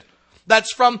salvation.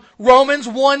 That's from Romans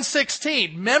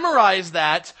 1:16. Memorize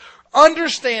that.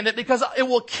 Understand it because it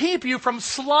will keep you from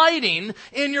sliding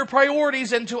in your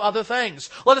priorities into other things.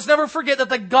 Let us never forget that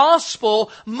the gospel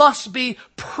must be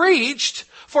preached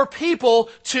for people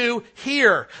to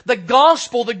hear. The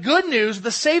gospel, the good news,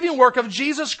 the saving work of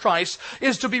Jesus Christ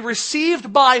is to be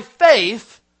received by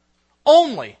faith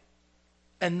only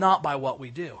and not by what we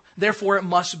do. Therefore, it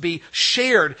must be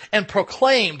shared and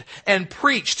proclaimed and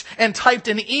preached and typed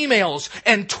in emails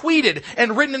and tweeted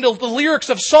and written into the lyrics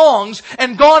of songs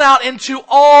and gone out into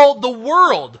all the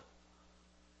world,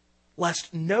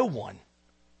 lest no one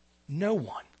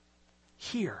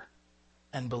hear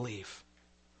and believe.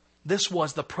 This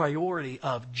was the priority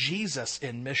of Jesus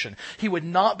in mission. He would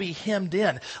not be hemmed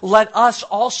in. Let us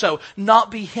also not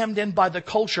be hemmed in by the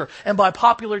culture and by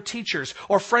popular teachers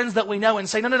or friends that we know and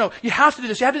say, no, you have to do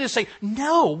this. You have to just say,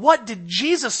 no, what did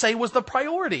Jesus say was the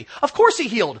priority? Of course He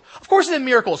healed. Of course He did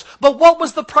miracles. But what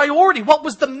was the priority? What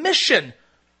was the mission?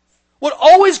 What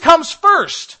always comes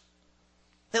first,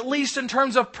 at least in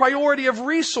terms of priority of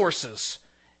resources,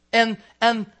 and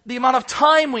the amount of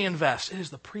time we invest. It is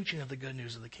the preaching of the good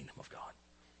news of the kingdom of God.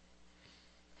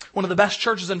 One of the best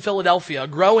churches in Philadelphia, a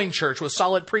growing church with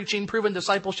solid preaching, proven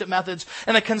discipleship methods,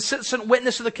 and a consistent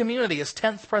witness to the community is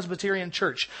 10th Presbyterian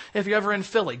Church. If you're ever in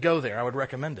Philly, go there. I would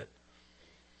recommend it.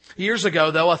 Years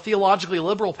ago, though, a theologically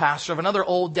liberal pastor of another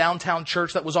old downtown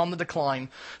church that was on the decline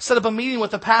set up a meeting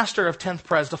with the pastor of 10th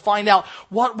Pres to find out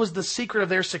what was the secret of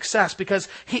their success, because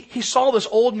he saw this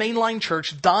old mainline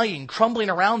church dying, crumbling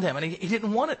around him, and he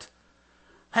didn't want it.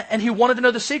 And he wanted to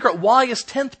know the secret. Why is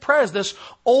 10th Pres, this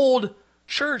old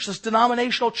church, this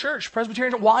denominational church,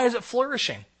 Presbyterian, why is it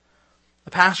flourishing?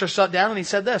 The pastor sat down and he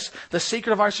said this: the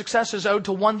secret of our success is owed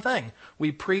to one thing.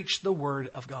 We preach the word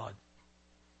of God.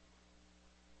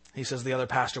 He says the other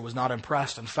pastor was not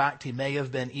impressed. In fact, he may have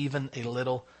been even a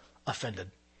little offended.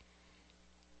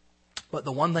 But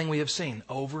the one thing we have seen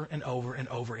over and over and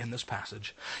over in this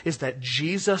passage is that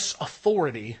Jesus'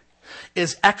 authority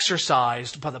is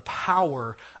exercised by the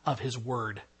power of His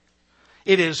word.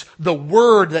 It is the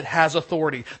word that has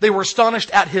authority. They were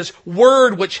astonished at His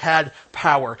word which had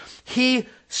power. He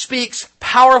speaks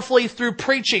powerfully through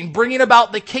preaching, bringing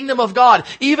about the kingdom of God,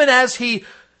 even as we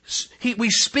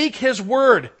speak His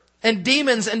word and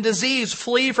demons and disease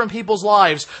flee from people's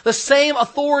lives. The same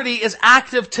authority is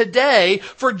active today,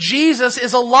 for Jesus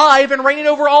is alive and reigning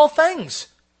over all things.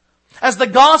 As the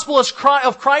gospel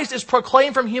of Christ is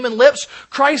proclaimed from human lips,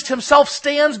 Christ Himself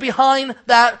stands behind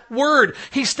that word.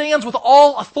 He stands with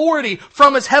all authority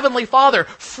from His heavenly Father,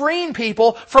 freeing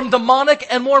people from demonic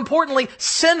and, more importantly,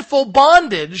 sinful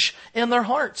bondage in their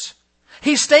hearts.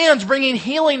 He stands bringing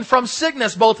healing from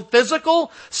sickness, both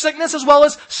physical sickness as well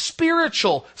as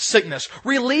spiritual sickness,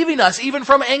 relieving us even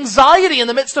from anxiety in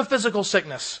the midst of physical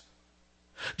sickness.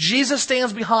 Jesus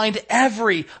stands behind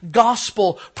every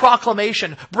gospel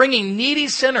proclamation, bringing needy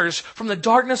sinners from the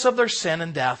darkness of their sin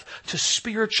and death to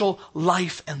spiritual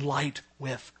life and light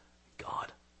with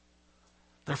God.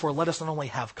 Therefore, let us not only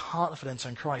have confidence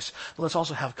in Christ, but let's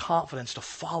also have confidence to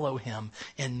follow Him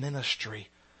in ministry,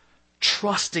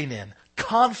 trusting in,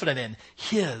 confident in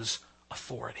His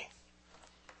authority.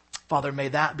 Father, may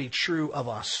that be true of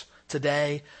us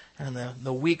today and in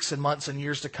the weeks and months and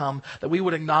years to come, that we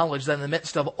would acknowledge that in the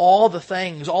midst of all the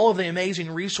things, all of the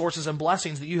amazing resources and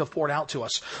blessings that You have poured out to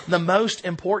us, the most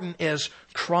important is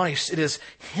Christ. It is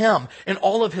Him and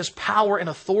all of His power and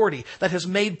authority that has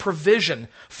made provision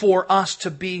for us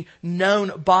to be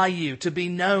known by You, to be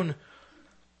known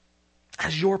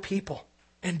as Your people,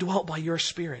 indwelt by Your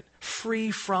Spirit, free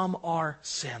from our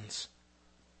sins.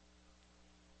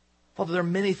 Father, there are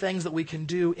many things that we can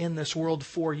do in this world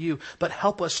for You, but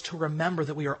help us to remember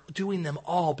that we are doing them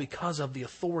all because of the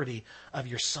authority of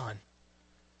Your Son.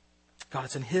 God,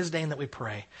 it's in His name that we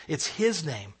pray. It's His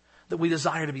name that we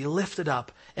desire to be lifted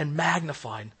up and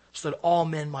magnified so that all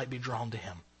men might be drawn to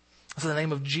Him. It's in the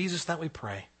name of Jesus that we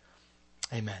pray.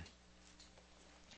 Amen.